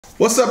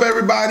What's up,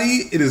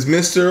 everybody? It is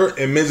Mr.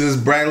 and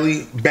Mrs.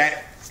 Bradley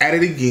back at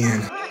it again.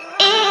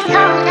 It's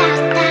cold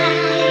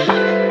outside,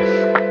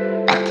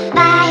 but the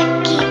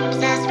fire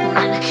keeps us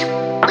warm.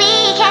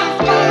 We can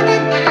spend the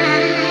night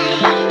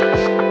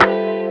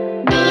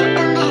beneath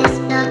the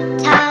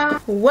mistletoe.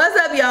 What's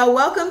up, y'all?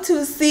 Welcome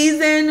to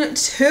season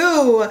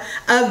 2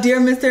 of Dear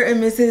Mr.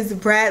 and Mrs.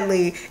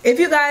 Bradley. If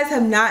you guys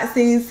have not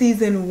seen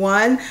season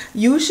 1,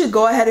 you should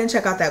go ahead and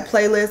check out that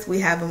playlist. We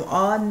have them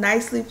all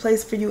nicely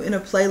placed for you in a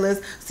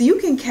playlist so you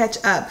can catch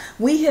up.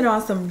 We hit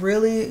on some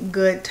really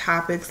good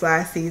topics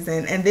last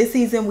season, and this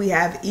season we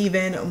have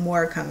even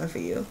more coming for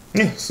you.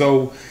 Yeah,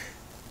 so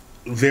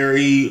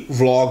very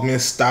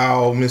Vlogmas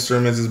style Mr.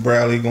 and Mrs.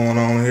 Bradley going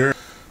on here.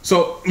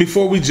 So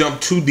before we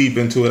jump too deep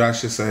into it, I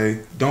should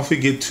say, don't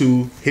forget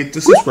to hit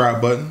the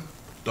subscribe button.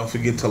 Don't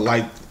forget to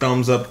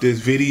thumbs up this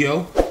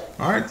video.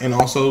 All right. And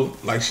also,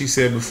 like she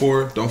said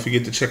before, don't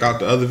forget to check out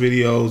the other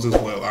videos as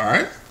well. All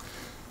right.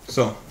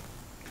 So,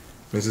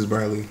 Mrs.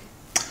 Bradley,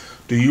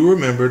 do you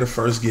remember the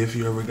first gift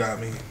you ever got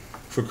me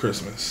for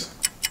Christmas?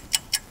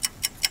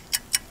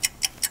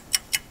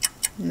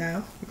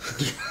 No.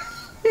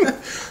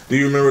 Do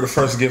you remember the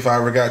first gift I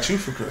ever got you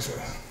for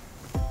Christmas?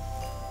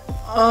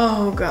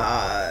 Oh,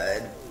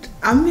 God.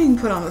 I'm being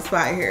put on the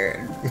spot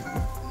here.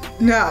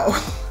 No.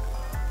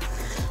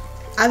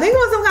 I think it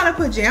was some kind of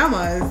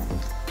pajamas.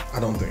 I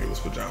don't think it was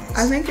pajamas.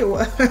 I think it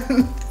was.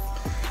 And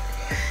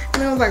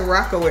it was like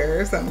Rockaware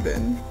or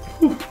something.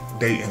 Whew,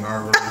 dating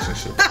our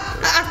relationship.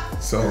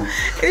 So,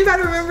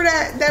 anybody remember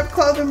that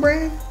clothing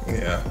brand?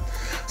 Yeah.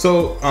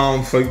 So,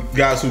 for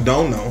guys who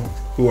don't know,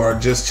 who are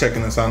just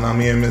checking us out, now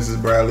me and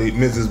Mrs.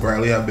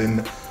 Bradley have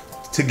been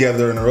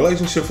together in a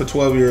relationship for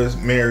 12 years,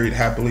 married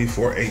happily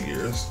for 8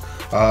 years.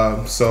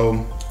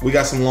 So we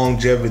got some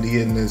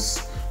longevity in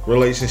this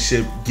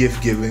relationship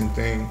gift giving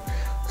thing.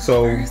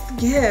 So first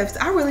gift,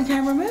 I really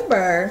can't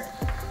remember.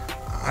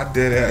 I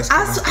did ask.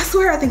 I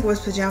swear I think it was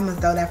pajamas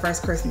though, that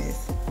first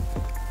Christmas.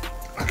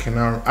 I can't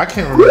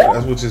remember.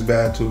 That's which is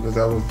bad too, because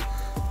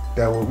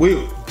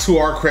we, to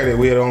our credit,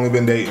 we had only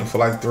been dating for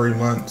like 3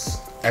 months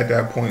at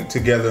that point,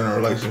 together in a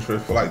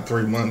relationship for like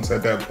 3 months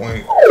at that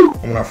point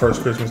when our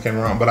first Christmas came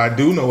around. But I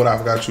do know what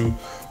I've got you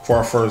for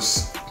our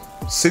first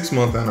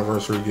 6-month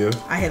anniversary gift.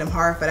 I hit him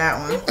hard for that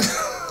one.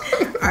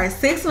 Our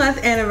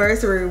 6-month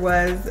anniversary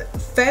was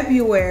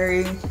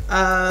February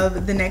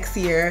of the next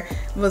year.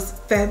 It was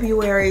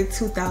February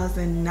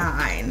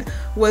 2009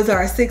 was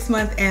our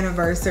 6-month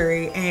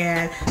anniversary,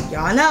 and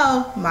y'all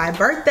know my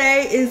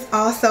birthday is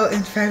also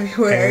in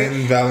February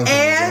and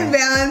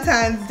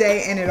Valentine's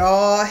Day, and it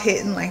all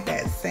hitting like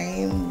that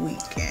same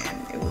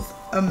weekend. It was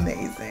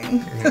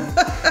amazing.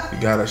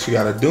 She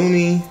got a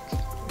Dooney.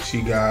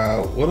 She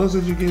got, what else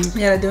did you get?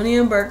 Yeah, a Dooney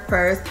and Burke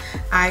purse.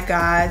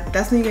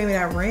 That's when you gave me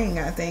that ring,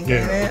 I think.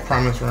 Yeah, a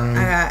promise ring.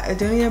 I got a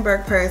Dooney and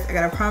Burke purse. I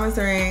got a promise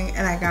ring,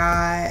 and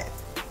I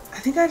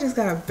think I just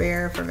got a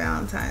bear for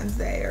Valentine's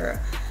Day,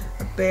 or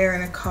a bear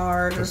and a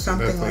card or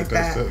something like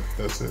that.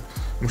 That's it.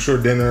 I'm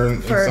sure dinner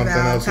and for something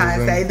else.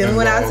 Valentine's Day. Then we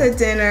went out to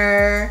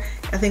dinner.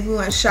 I think we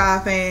went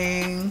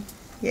shopping.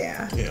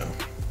 Yeah. Yeah.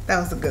 That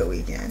was a good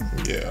weekend.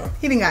 Yeah.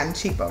 He done gotten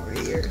cheap over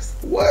the years.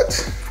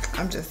 What?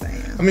 I'm just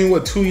saying. I mean,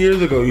 what, 2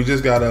 years ago you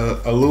just got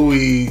a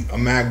Louis, a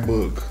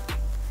MacBook.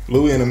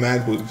 Louis and a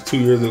MacBook 2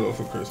 years ago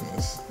for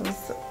Christmas. It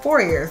was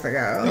 4 years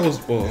ago. That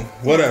was, well,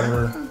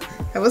 whatever.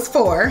 It was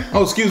 4.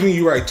 Oh, excuse me,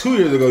 you're right. 2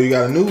 years ago you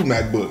got a new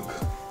MacBook.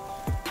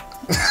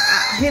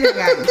 He done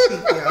gotten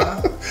cheap,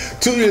 y'all.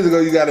 2 years ago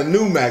you got a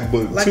new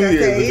MacBook. Like 2 I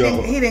years said,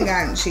 ago. He done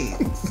gotten cheap.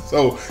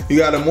 So you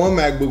got one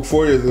MacBook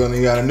 4 years ago, and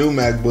you got a new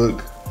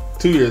MacBook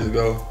 2 years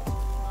ago.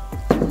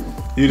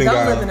 You didn't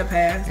Don't live in the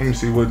past. Let me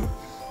see what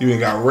you didn't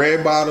got.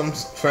 Red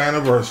bottoms for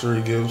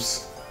anniversary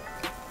gifts.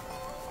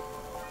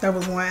 That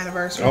was one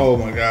anniversary. Oh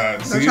my God!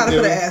 Don't try to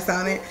put an ass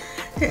on it.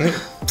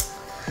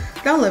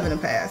 Don't live in the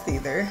past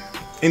either.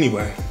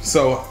 Anyway,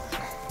 so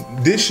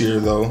this year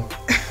though,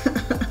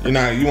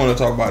 you want to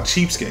talk about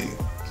cheapskate.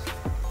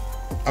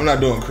 I'm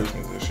not doing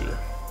Christmas this year.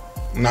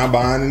 I'm not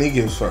buying any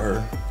gifts for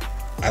her.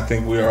 I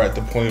think we are at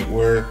the point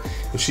where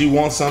if she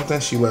wants something,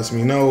 she lets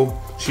me know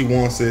she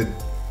wants it,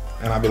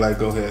 and I'll be like,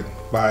 go ahead,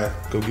 buy it,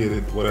 go get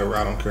it, whatever,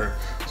 I don't care.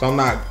 So I'm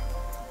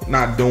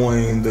not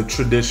doing the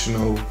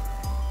traditional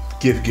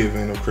gift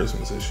giving of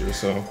Christmas this year.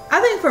 So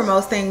I think for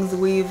most things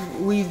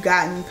we've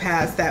gotten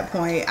past that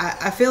point.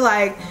 I feel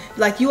like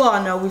you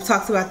all know, we've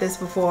talked about this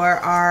before,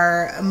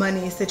 our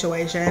money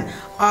situation.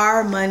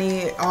 Our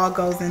money all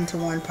goes into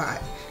one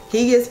pot.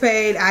 He gets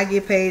paid, I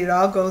get paid, it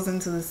all goes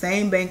into the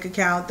same bank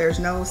account. There's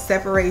no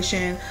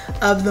separation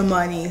of the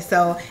money.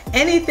 So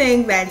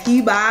anything that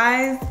he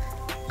buys,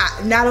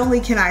 not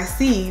only can I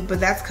see, but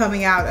that's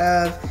coming out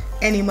of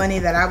any money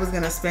that I was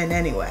gonna spend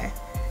anyway.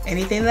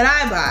 Anything that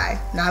I buy,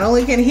 not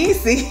only can he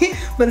see,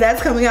 but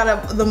that's coming out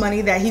of the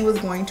money that he was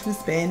going to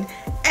spend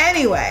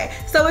anyway.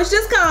 So it's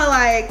just kind of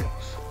like,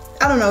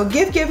 I don't know,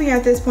 gift giving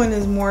at this point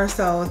is more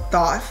so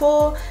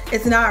thoughtful.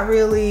 It's not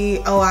really,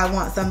 oh, I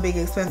want some big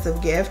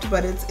expensive gift,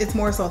 but it's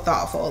more so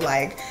thoughtful.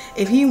 Like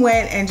if he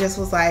went and just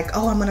was like,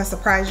 oh, I'm gonna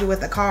surprise you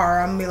with a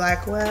car, I'm gonna be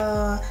like,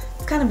 well,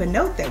 it's kind of a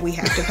note that we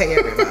have to pay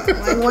every month.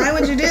 Like, why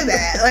would you do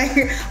that? Like,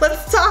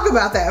 let's talk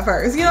about that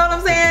first. You know what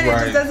I'm saying?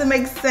 Right. It just doesn't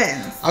make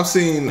sense. I've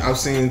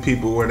seen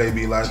people where they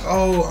be like,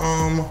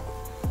 oh,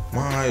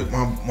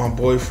 my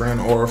boyfriend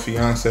or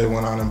fiance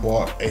went out and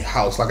bought a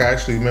house. Like, I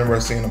actually remember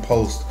seeing a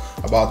post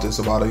about this,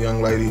 about a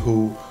young lady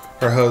who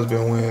her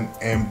husband went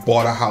and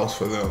bought a house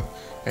for them.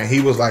 And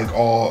he was like,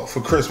 all for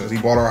Christmas. He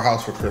bought her a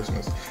house for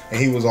Christmas. And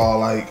he was all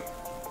like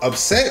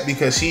upset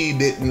because she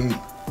didn't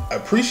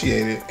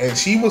appreciate it. And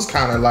she was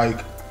kind of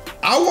like,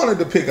 I wanted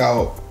to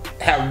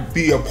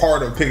be a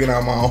part of picking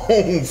out my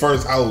own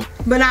first house.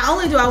 But not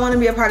only do I want to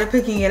be a part of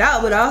picking it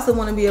out, but I also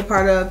want to be a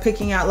part of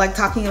picking out, like,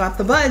 talking about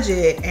the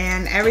budget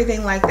and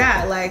everything like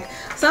that. Like,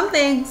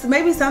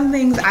 maybe some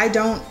things I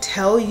don't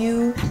tell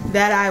you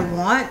that I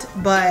want,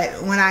 but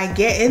when I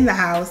get in the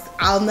house,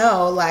 I'll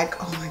know, like,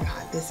 oh my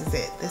God, this is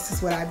it. This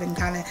is what I've been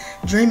kind of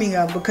dreaming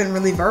of, but couldn't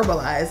really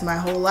verbalize my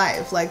whole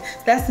life. Like,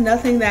 that's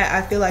nothing that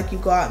I feel like you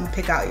go out and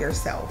pick out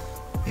yourself.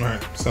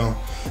 Right. So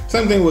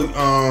same thing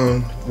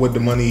with the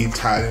money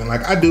tied in.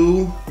 Like, I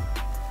do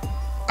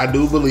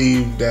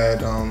believe that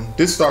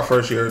this is our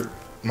first year,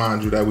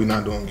 mind you, that we're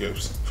not doing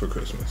gifts for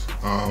Christmas.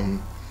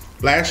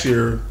 Last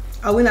year.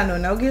 Oh, we're not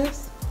doing no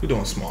gifts? We're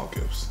doing small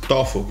gifts,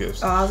 thoughtful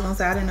gifts. Oh, I was gonna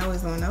say I didn't know we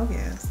was doing no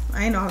gifts.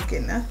 I ain't know I was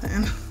getting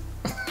nothing.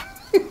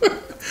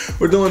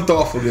 We're doing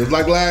thoughtful gifts.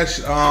 Like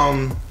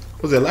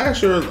was it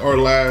last year or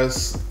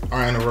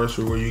our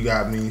anniversary where you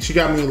got me? She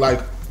got me like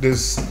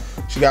this.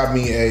 She got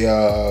me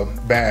a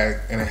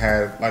bag and it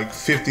had like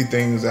 50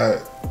 things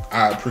that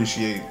I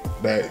appreciate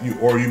that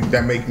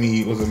make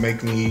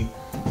me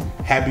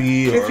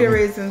happy. 50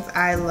 reasons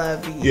I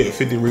love you. Yeah,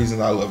 50 reasons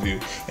I love you.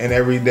 And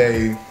every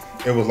day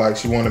it was like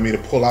she wanted me to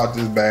pull out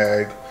this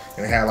bag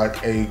and it had like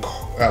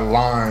a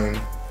line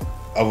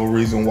of a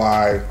reason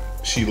why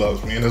she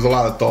loves me. And there's a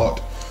lot of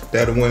thought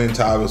that went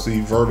into obviously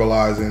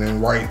verbalizing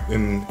and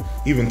and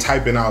even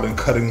typing out and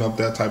cutting up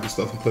that type of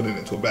stuff and putting it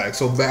into a bag.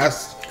 So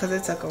that's because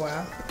it took a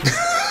while.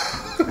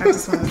 I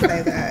just want to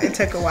say that it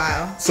took a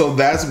while. So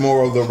that's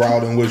more of the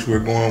route in which we're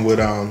going with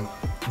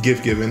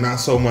gift giving, not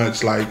so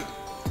much like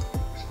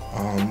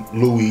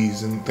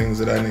Louis and things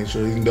of that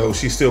nature. Even though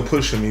she's still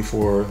pushing me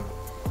for.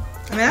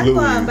 I mean, I can go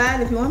out and buy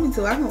it if you want me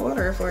to. I can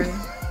order it for you.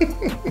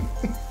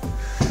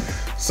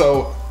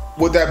 So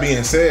with that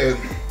being said.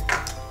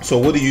 So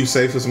what do you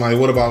say for somebody?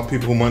 What about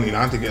people who money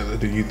not together?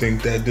 Do you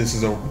think that this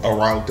is a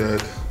route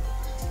that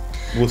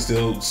will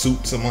still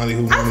suit somebody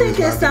who money is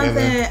not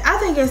together? I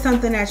think it's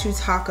something that you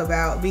talk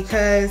about,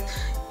 because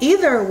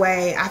either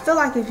way, I feel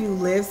like if you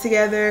live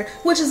together,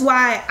 which is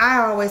why I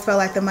always felt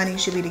like the money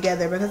should be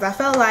together, because I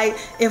felt like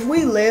if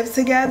we live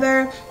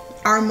together,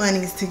 our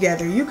money's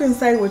together. You can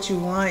say what you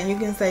want. You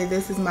can say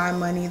this is my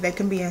money. They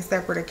can be in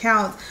separate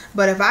accounts.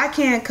 But if I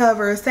can't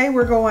cover, say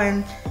we're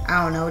going,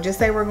 I don't know, just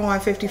say we're going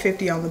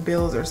 50-50 on the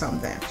bills or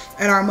something,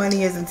 and our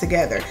money isn't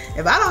together.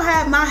 If I don't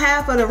have my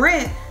half of the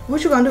rent,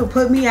 what you gonna do?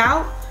 Put me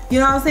out? You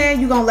know what I'm saying?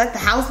 You gonna let the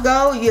house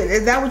go?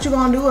 Is that what you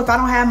gonna do if I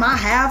don't have my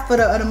half for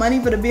the money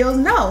for the bills?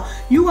 No,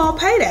 you gonna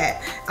pay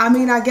that. I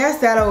mean, I guess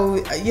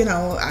that'll,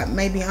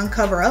 maybe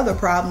uncover other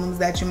problems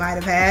that you might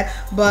have had.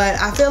 But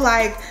I feel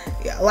like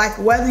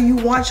whether you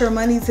want your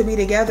money to be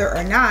together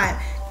or not,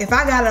 if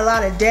I got a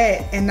lot of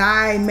debt and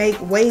I make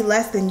way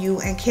less than you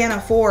and can't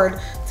afford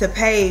to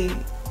pay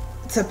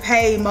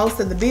most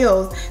of the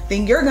bills,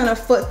 then you're gonna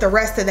foot the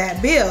rest of that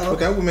bill. But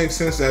that would make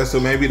sense. So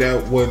maybe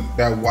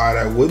why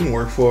that wouldn't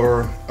work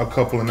for a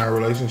couple in that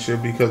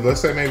relationship, because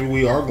let's say maybe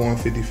we are going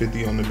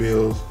 50-50 on the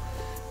bills,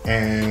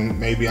 and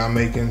maybe I'm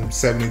making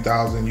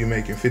 $70,000, you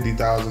making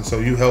 $50,000, so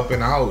you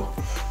helping out.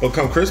 But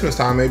come Christmas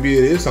time, maybe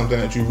it is something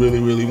that you really,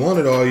 really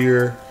wanted all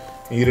year,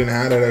 and you didn't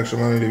have that extra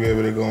money to be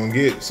able to go and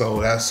get. So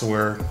that's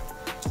where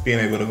being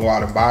able to go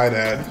out and buy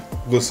that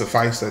would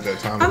suffice at that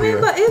time of year.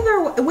 But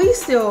either way, we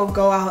still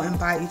go out and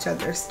buy each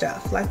other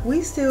stuff. Like,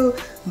 we still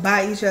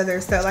buy each other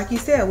stuff. Like you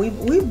said,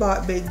 we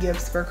bought big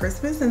gifts for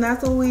Christmas, and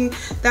that's what we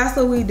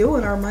do,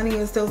 and our money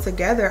is still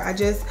together. I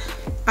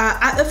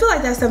feel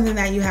like that's something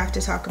that you have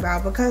to talk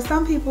about, because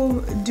some people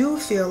do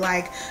feel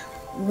like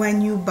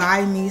when you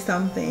buy me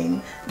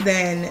something,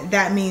 then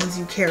that means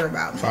you care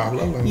about me.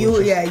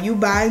 You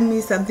buying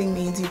me something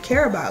means you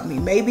care about me.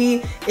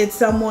 Maybe it's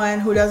someone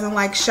who doesn't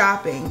like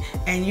shopping,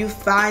 and you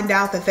find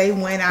out that they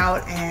went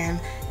out and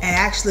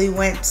actually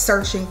went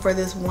searching for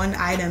this one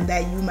item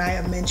that you might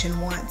have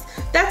mentioned once.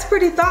 That's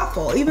pretty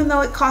thoughtful, even though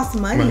it costs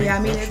money.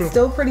 I mean, it's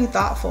still pretty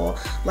thoughtful.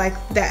 Like,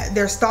 that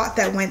there's thought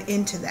that went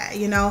into that.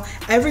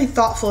 Every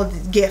thoughtful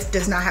gift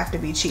does not have to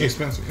be cheap,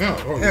 expensive,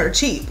 or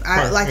cheap.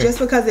 Just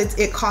because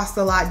it costs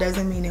a lot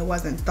doesn't mean it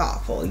wasn't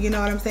thoughtful. You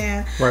know what I'm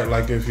saying? Right.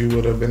 Like, if you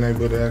would have been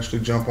able to actually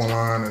jump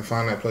online and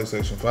find that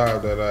PlayStation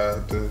 5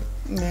 that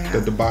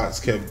the bots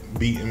kept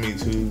beating me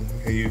to,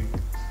 and you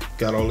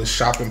got all this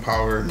shopping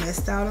power.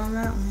 Missed out on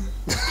that one.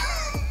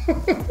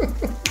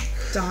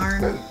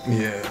 Darn.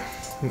 Yeah.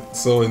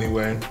 So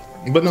anyway,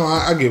 but no,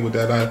 I get with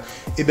that.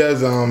 It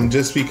does.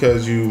 Just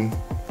because you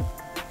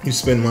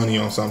spend money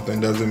on something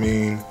doesn't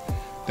mean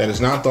that it's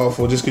not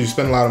thoughtful. Just because you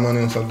spend a lot of money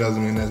on something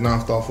doesn't mean that's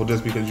not thoughtful.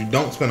 Just because you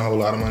don't spend a whole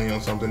lot of money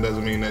on something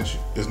doesn't mean that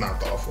it's not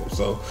thoughtful.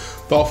 So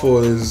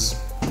thoughtful is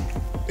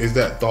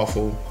that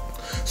thoughtful.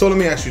 So let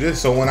me ask you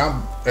this. So when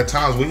at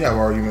times we have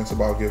arguments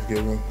about gift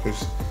giving,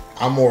 because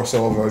I'm more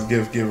so of a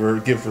gift giver,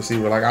 gift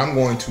receiver. Like, I'm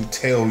going to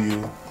tell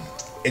you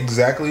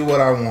exactly what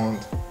I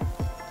want.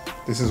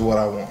 This is what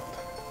I want.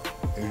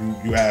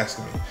 If you ask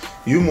me.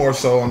 You more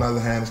so, on the other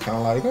hand, is kind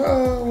of like,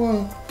 oh,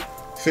 well,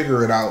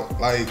 figure it out.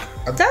 Like,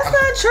 that's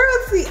not true.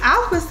 It's the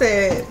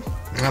opposite.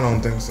 I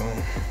don't think so.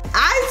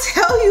 I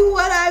tell you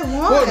what I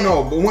want. Well,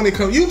 no, but when it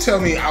comes, you tell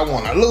me I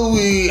want a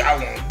Louis, I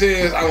want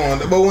this, I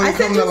want that. But when it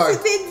comes to like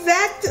the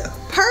exact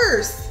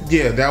purse.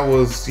 Yeah, that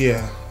was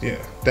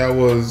that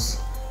was.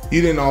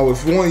 You didn't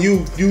always when you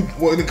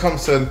when it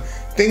comes to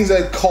things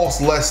that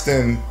cost less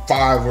than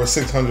 $500 or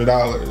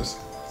 $600.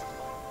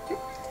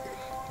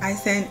 I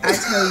tell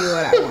you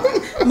what I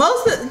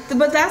want.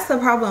 But that's the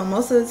problem.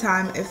 Most of the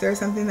time, if there's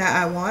something that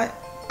I want,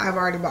 I've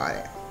already bought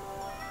it.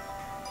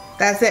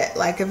 That's it.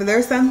 Like, if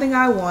there's something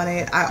I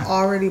wanted, I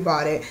already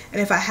bought it.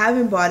 And if I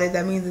haven't bought it,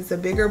 that means it's a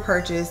bigger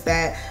purchase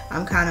that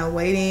I'm kind of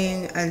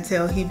waiting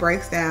until he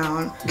breaks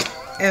down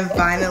and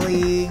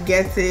finally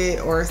gets it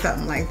or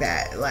something like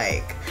that.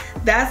 Like,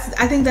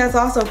 I think that's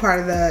also part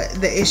of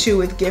the issue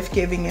with gift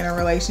giving in a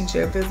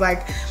relationship, is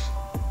like,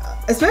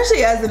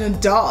 especially as an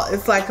adult,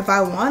 it's like, if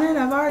I want it,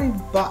 I've already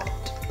bought it.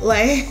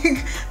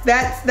 Like,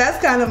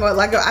 that's kind of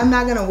like, I'm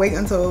not gonna wait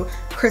until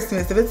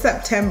Christmas. If it's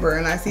September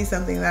and I see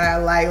something that I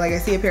like I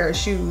see a pair of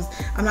shoes,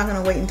 I'm not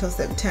gonna wait until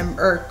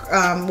September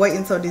or wait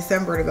until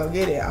December to go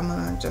get it. I'm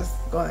gonna just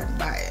go ahead and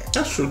buy it.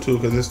 That's true too,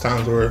 because there's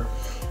times where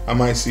I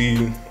might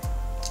see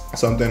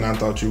something I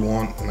thought you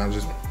want and I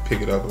just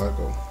pick it up like,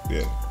 oh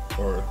yeah.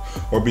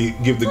 Or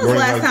give the green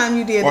light. Last time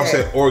you did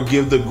that? Or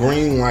give the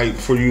green light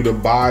for you to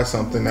buy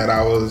something that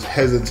I was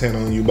hesitant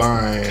on you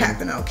buying.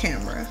 Capping on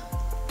camera.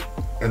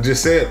 I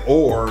just said,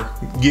 or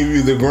give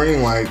you the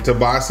green light to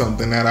buy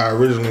something that I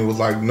originally was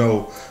like,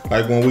 no.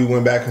 Like when we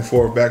went back and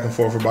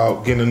forth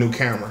about getting a new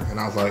camera, and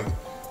I was like,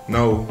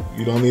 no,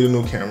 you don't need a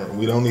new camera.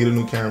 We don't need a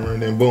new camera.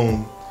 And then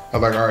boom, I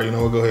was like, all right, you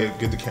know what? Go ahead,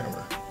 get the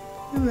camera.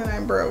 And then I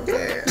broke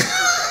it.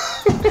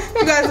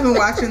 You guys have been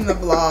watching the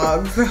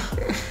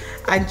vlogs.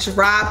 I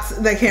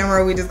dropped the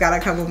camera we just got a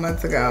couple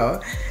months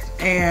ago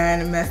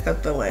and messed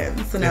up the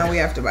lens. So now we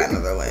have to buy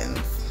another lens.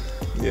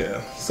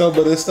 Yeah. So,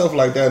 but it's stuff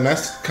like that. And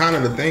that's kind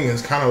of the thing.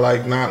 It's kind of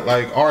like, not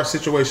like our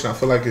situation, I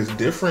feel like, is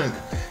different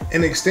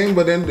in extent.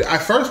 But then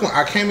at first, when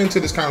I came into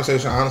this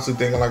conversation, honestly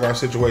thinking like our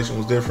situation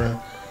was different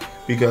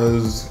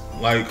because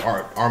like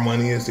our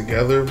money is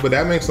together. But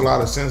that makes a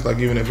lot of sense. Like,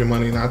 even if your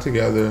money not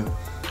together,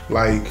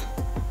 like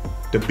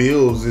the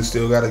bills is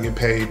still got to get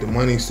paid. The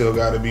money still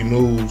got to be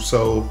moved.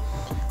 So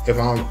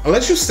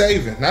unless you're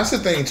saving, that's the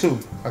thing too.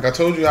 Like, I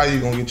told you how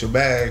you're gonna get your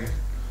bag.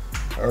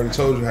 I already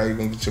told you how you're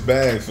gonna get your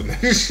bag for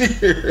next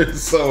year.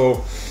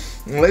 So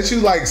unless you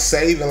like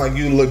save and like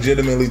you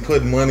legitimately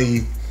put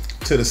money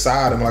to the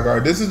side, I'm like, all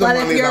right, this is the money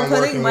that I'm working with. But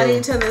if you're putting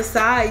money to the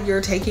side,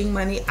 you're taking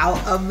money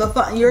out of the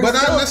fund. But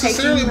not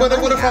necessarily.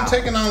 But what if I'm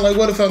taking on, like,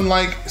 what if I'm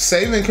like,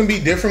 saving can be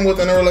different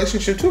within a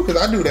relationship too? Because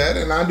I do that,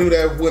 and I do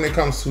that when it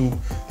comes to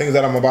things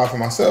that I'm gonna buy for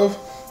myself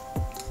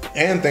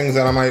and things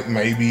that I might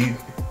maybe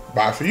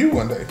buy for you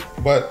one day.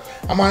 But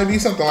I might be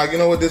something like, you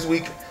know what, this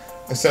week,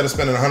 instead of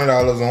spending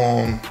 $100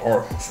 on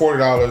or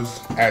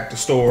 $40 at the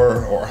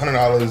store or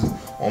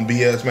 $100 on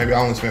BS, maybe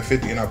I only spend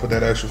 $50 and I put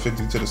that extra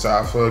 $50 to the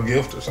side for a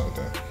gift or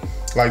something.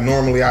 Like,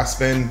 normally I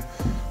spend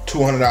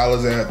 $200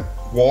 at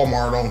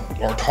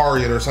Walmart or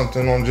Target or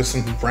something on just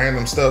some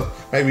random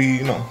stuff. Maybe,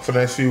 you know, for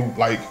the next few,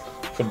 like,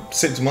 for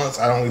 6 months,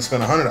 I only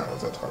spend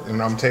 $100 at Target,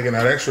 and I'm taking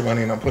that extra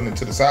money and I'm putting it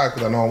to the side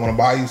because I know I want to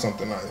buy you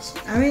something nice.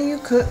 I mean, you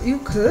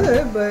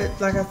could,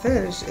 but like I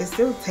said, it's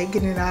still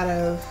taking it out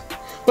of.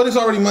 But it's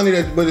already money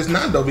but it's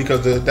not though,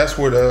 because that's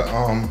where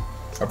the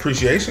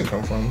appreciation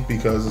come from.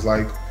 Because it's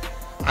like,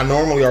 I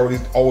normally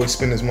always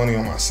spend this money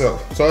on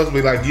myself. So it'll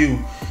be like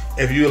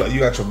if you got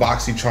your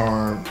Boxy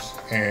Charms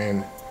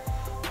and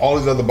all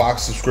these other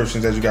box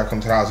subscriptions that you got come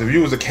to the house. If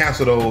you was to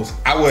cancel those,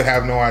 I would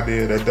have no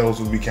idea that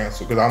those would be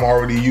canceled because I'm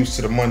already used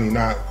to the money,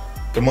 not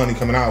the money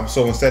coming out.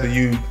 So instead of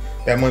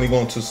that money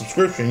going to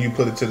subscription, you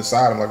put it to the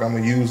side. I'm like, I'm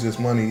gonna use this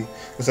money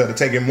instead of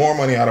taking more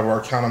money out of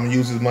our account. I'm gonna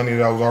use this money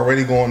that was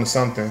already going to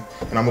something,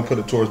 and I'm gonna put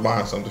it towards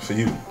buying something for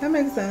you. That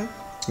makes sense.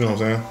 You know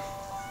what I'm saying?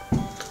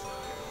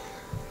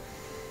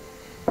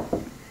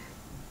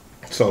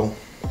 So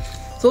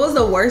what's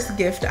the worst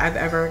gift I've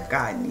ever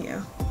gotten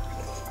you?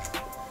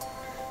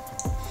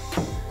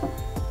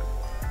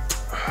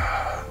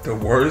 The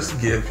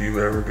worst gift you've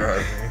ever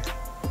gotten me.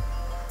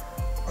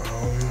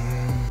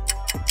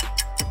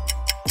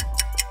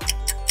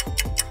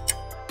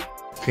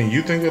 Can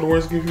you think of the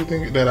worst gift you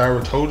think that I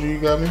ever told you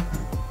got me?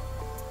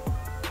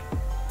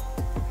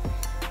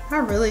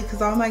 Not really,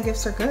 because all my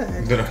gifts are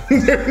good.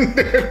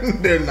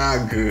 They're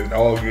not good.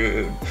 All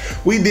good.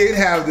 We did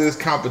have this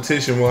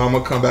competition. Well, I'm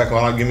gonna come back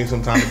on. I'll give me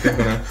some time to think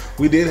on that.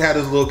 We did have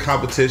this little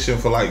competition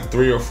for like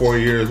 3 or 4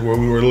 years where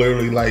we were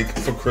literally like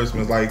for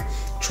Christmas, like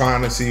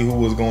trying to see who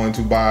was going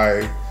to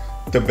buy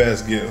the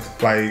best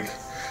gift. Like,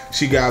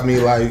 she got me,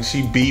 like,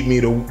 she beat me.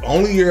 The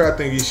only year I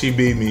think she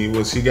beat me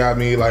was she got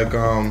me like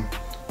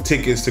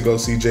tickets to go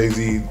see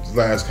Jay-Z's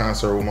last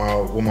concert with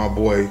my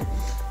boy.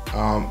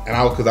 And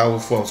I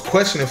was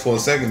questioning for a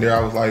second there. I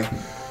was like,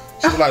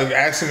 she was like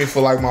asking me for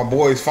like my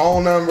boy's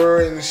phone number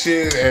and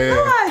shit. And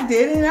no, I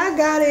didn't. I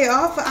got it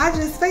off. I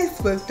just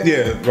Facebooked him.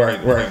 Yeah, right.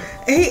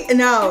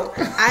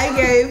 I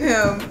gave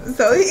him.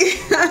 So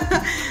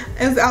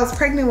and I was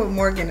pregnant with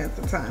Morgan at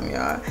the time,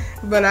 y'all.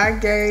 But I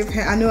gave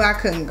him. I knew I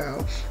couldn't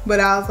go, but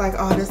I was like,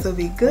 oh, this will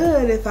be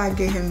good if I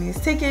get him these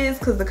tickets,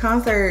 because the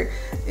concert,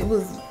 it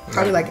was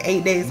probably like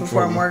 8 days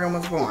before Morgan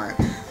was born.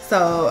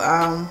 So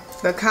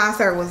the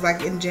concert was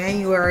like in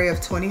January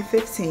of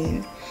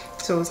 2015.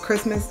 So it was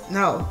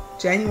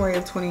January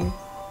of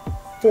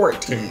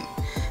 2014.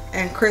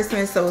 And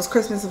Christmas, so it was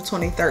Christmas of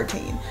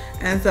 2013.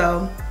 And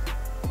so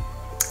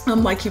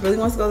I'm like, he really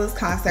wants to go to this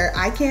concert.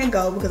 I can't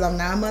go because I'm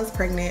 9 months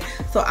pregnant.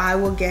 So I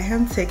will get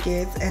him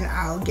tickets and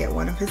I'll get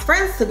one of his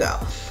friends to go.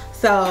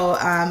 So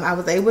I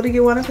was able to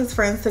get one of his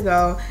friends to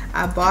go.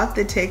 I bought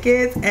the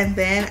tickets and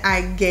then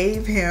I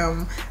gave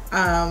him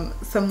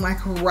some like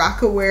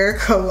Rockaware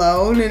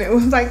cologne, and it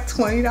was like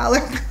 $20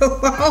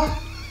 cologne.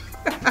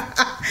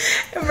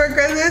 For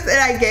Christmas, and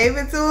I gave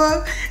it to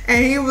him,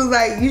 and he was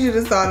like, you should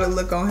have saw the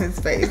look on his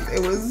face. It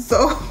was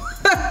so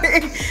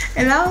funny.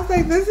 And I was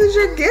like, this is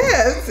your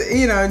gift,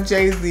 you know,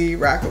 Jay-Z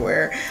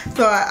Rockaware.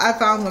 So I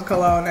found the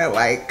cologne at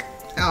like,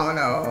 I don't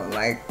know,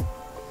 like,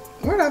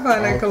 where did I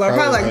find that cologne?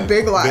 Probably like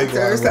Big Lots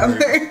or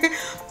something.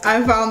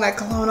 I found that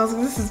cologne. I was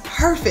like, this is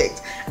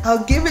perfect.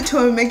 I'll give it to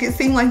him and make it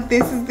seem like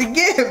this is the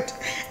gift.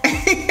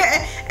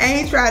 And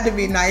he tried to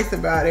be nice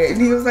about it.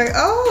 And he was like,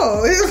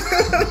 oh.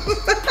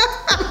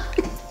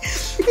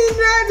 He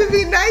tried to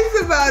be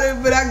nice about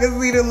it, but I could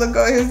see the look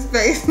on his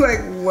face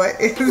like, what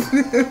is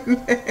this?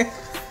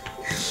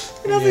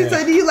 And I was like,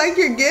 so do you like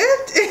your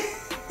gift?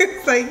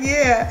 It's like,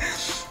 yeah.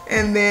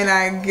 And then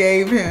I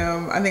gave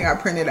him, I think I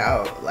printed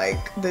out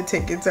like the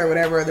tickets or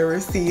whatever, the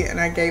receipt, and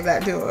I gave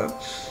that to him.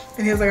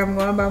 And he was like, I'm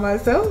going by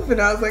myself.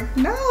 And I was like,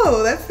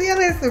 no, that's the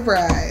other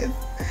surprise.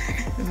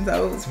 And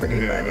so it was pretty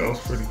funny. Yeah, that was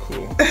pretty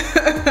cool.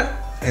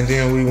 And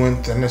then we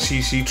went, and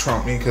she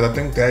trumped me, because I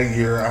think that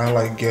year I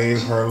like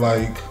gave her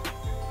like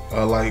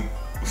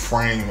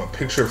a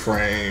picture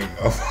frame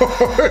of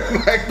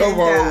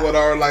our with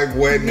our like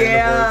wedding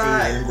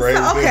anniversary engraved.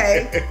 So,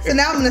 okay, so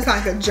now I'm gonna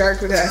sound like a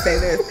jerk when I say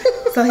this.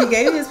 So he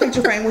gave me this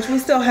picture frame, which we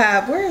still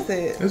have. Where is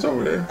it? It's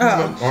over there.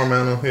 Our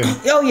mantle,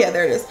 yeah. Oh yeah,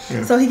 there it is.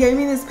 Yeah. So he gave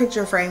me this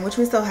picture frame, which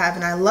we still have,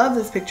 and I love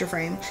this picture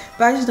frame,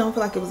 but I just don't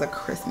feel like it was a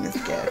Christmas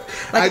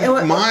gift. Like,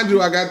 mind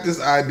you, I got this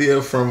idea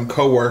from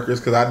coworkers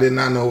because I did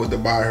not know what to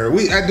buy her.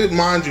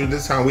 Mind you,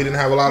 this time we didn't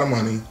have a lot of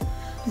money.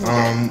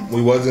 Okay.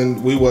 We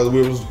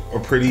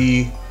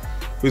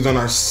was on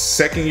our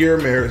second year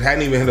of marriage.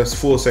 Hadn't even hit us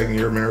full second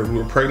year of marriage. We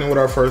were pregnant with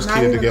our first Not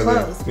kid even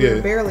together. Close. We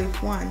were barely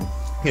one.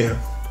 Yeah.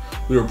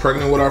 We were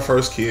pregnant with our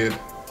first kid.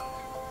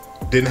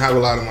 Didn't have a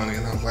lot of money,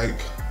 and I was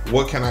like,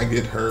 what can I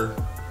get her?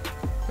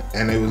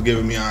 And they was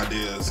giving me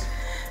ideas.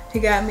 He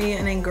got me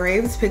an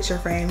engraved picture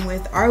frame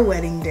with our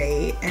wedding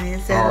date, and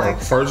it said our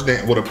first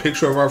dance, with a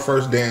picture of our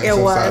first dance. It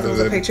was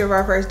a picture of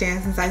our first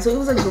dance inside. So it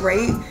was a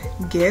great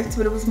gift,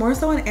 but it was more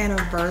so an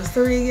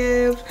anniversary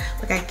gift.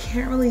 Like, I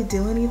can't really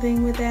do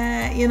anything with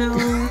that, you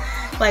know,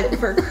 like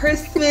for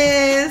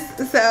Christmas.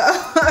 So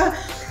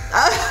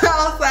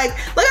I was like,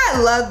 look,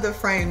 I love the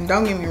frame.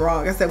 Don't get me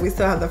wrong. I said we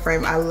still have the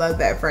frame. I love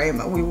that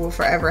frame. We will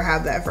forever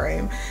have that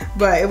frame.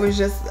 But it was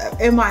just,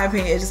 in my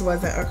opinion, it just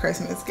wasn't a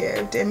Christmas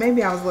gift. And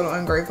maybe I was a little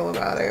ungrateful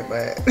about it,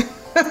 but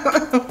I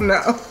don't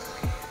know.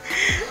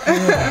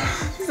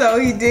 So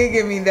he did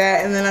give me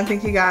that. And then I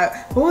think he got,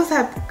 what was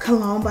that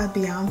cologne by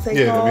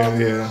Beyonce called?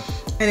 Yeah.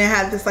 And it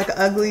had this like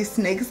ugly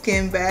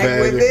snakeskin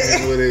bag with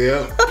it. With it,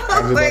 yep.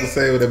 I was about to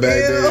say with the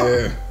bag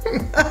there,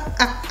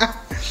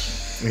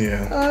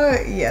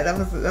 yeah. That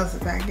was a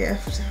bad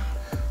gift.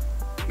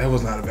 That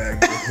was not a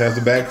bad gift. That was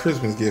a bad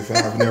Christmas gift, and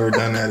I've never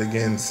done that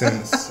again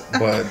since.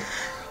 But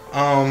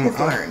it's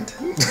learned.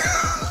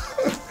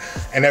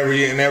 And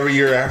every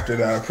year after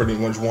that, I pretty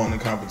much won the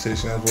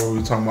competition. That's where we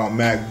were talking about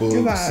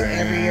MacBooks.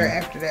 Every year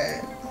after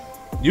that.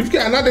 You've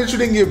got, not that you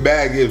didn't give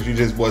bad gifts, you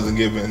just wasn't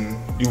giving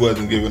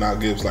out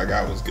gifts like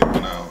I was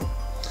giving out.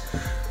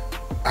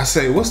 I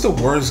say, what's the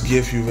worst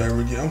gift you've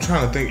ever given? I'm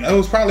trying to think.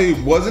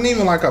 It wasn't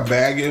even like a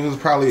bad gift. It was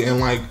probably in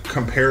like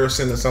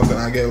comparison to something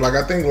I gave. Like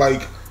I think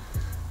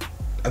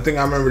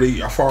I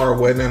remember for our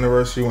wedding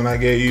anniversary when I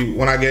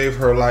gave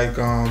her like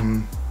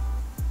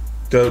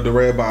the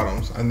red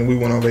bottoms. And then we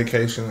went on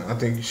vacation. I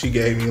think she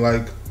gave me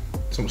like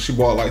she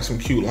bought like some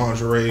cute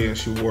lingerie and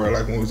she wore it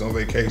like when we was on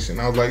vacation.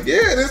 I was like,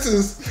 yeah, this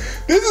is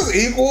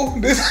equal.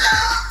 This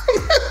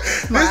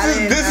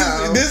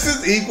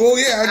is equal.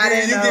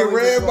 Yeah, you get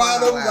red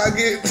bottoms.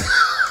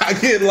 I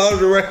get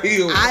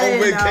lingerie on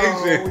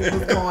vacation. We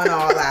was going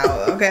all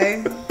out.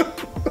 Okay.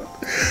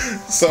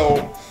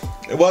 So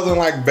it wasn't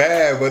like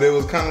bad, but it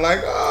was kind of like,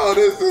 oh,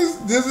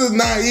 this is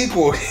not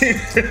equal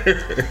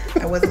here.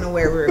 I wasn't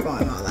aware we were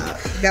going all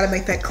out. You got to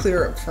make that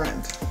clear up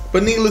front.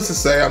 But needless to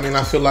say, I mean,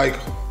 I feel like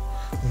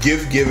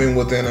gift giving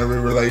within every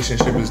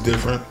relationship is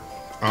different.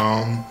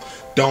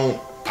 Don't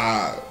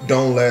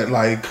let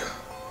like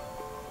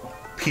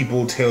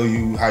people tell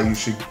you how you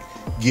should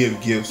give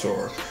gifts,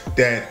 or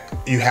that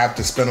you have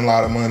to spend a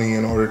lot of money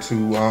in order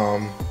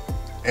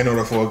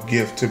for a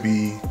gift to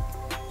be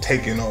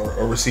taken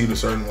or received a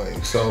certain way.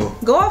 So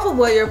go off of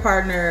what your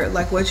partner,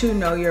 like what you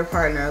know your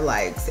partner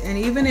likes. And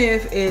even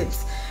if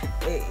it's,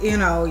 you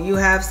know, you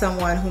have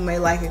someone who may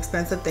like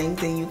expensive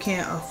things and you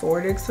can't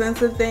afford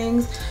expensive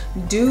things,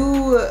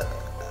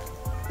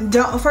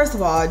 first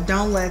of all,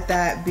 don't let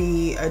that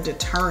be a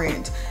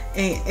deterrent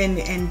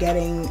in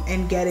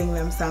getting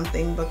them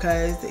something,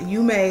 because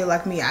you may,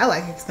 like me, I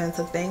like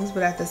expensive things,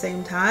 but at the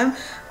same time,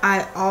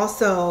 I've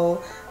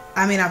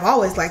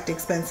always liked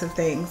expensive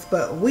things,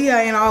 but we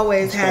ain't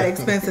always had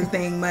expensive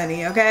thing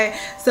money, okay?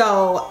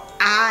 So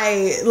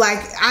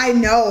I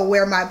know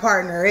where my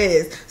partner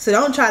is. So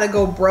don't try to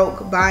go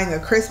broke buying a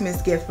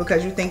Christmas gift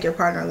because you think your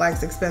partner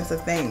likes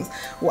expensive things.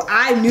 Well,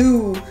 I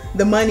knew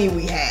the money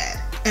we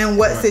had and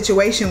what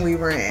situation we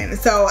were in.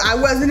 So I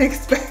wasn't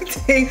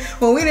expecting,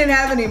 when we didn't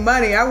have any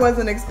money, I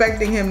wasn't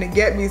expecting him to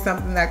get me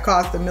something that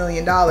cost $1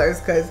 million,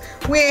 because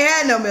we ain't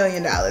had no $1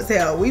 million.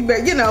 Hell,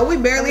 we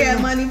barely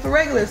had money for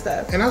regular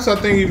stuff. And that's, I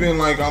think, even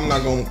like, I'm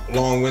not gonna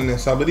long-wind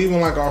this out, but even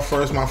like our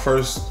first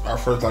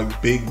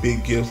like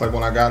big gifts, like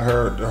when I got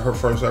her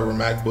first ever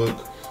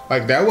MacBook,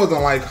 like that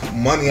wasn't like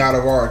money out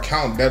of our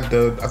account. I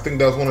think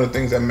that was one of the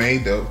things that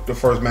made the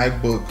first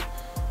MacBook.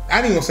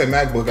 I didn't even say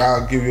MacBook.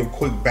 I'll give you a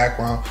quick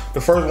background.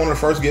 One of the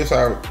first gifts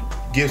I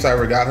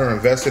ever got her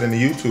invested in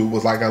the YouTube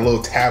was like a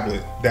little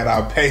tablet that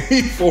I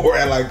paid for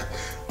at like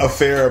a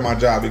fair at my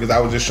job, because I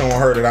was just showing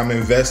her that I'm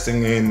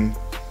investing in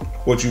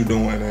what you're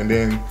doing. And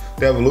then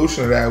the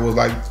evolution of that was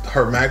like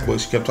her MacBook.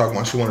 She kept talking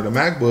about she wanted a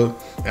MacBook,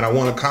 and I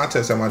won a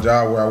contest at my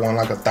job where I won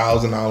like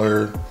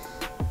 $1,000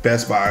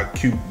 Best Buy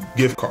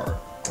gift card.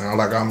 And I was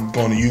like, I'm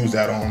going to use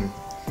that on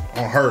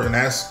her. And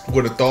that's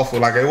what it thoughtful.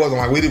 Like, it wasn't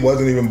like we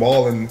wasn't even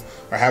balling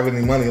or having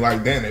any money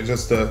like then. It's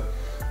just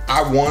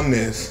I won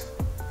this,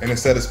 and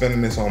instead of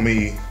spending this on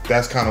me,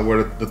 that's kind of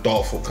where the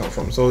thoughtful come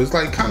from. So it's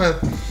like, kind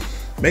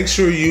of make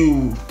sure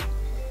your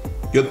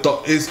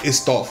thought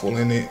is thoughtful,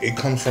 and it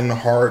comes from the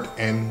heart,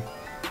 and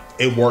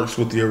it works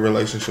with your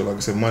relationship. Like I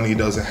said, money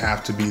doesn't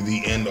have to be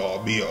the end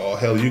all be all.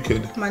 Hell,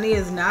 money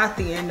is not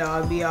the end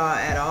all be all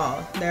at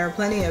all. There are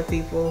plenty of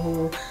people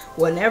who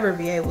will never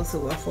be able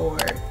to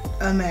afford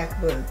a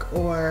MacBook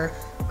or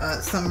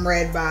some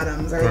red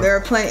bottoms, or there are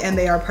plenty, and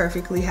they are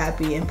perfectly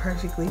happy and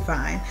perfectly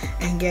fine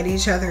and get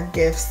each other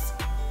gifts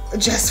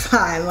just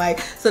fine. Like,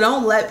 so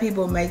don't let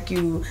people make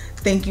you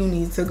think you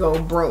need to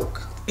go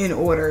broke in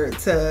order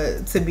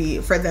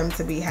for them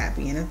to be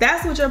happy. And if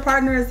that's what your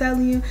partner is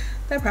telling you,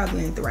 that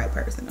probably ain't the right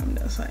person. I'm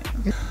just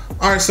saying.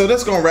 All right, so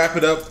that's gonna wrap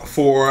it up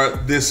for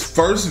this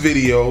first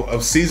video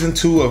of season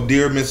 2 of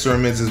Dear Mr.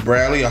 and Mrs.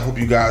 Bradley. I hope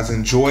you guys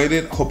enjoyed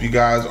it. Hope you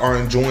guys are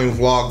enjoying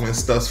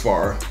Vlogmas thus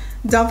far.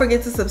 Don't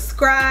forget to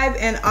subscribe,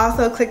 and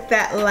also click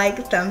that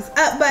thumbs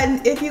up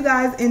button if you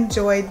guys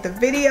enjoyed the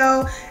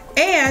video.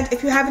 And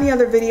if you have any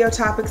other video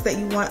topics that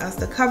you want us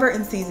to cover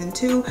in season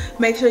 2,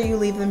 make sure you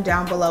leave them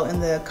down below in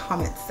the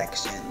comment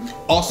section.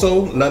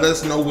 Also, let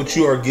us know what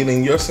you are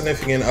getting your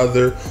significant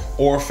other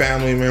or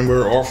family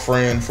member or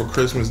friend for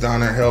Christmas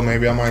down there. Hell,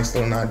 maybe I might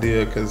steal an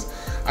idea, because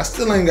I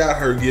still ain't got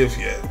her gift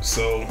yet.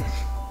 So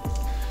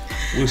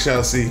we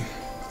shall see.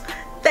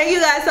 Thank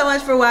you guys so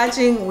much for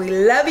watching. We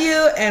love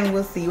you, and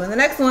we'll see you in the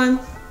next one.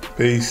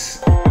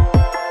 Peace.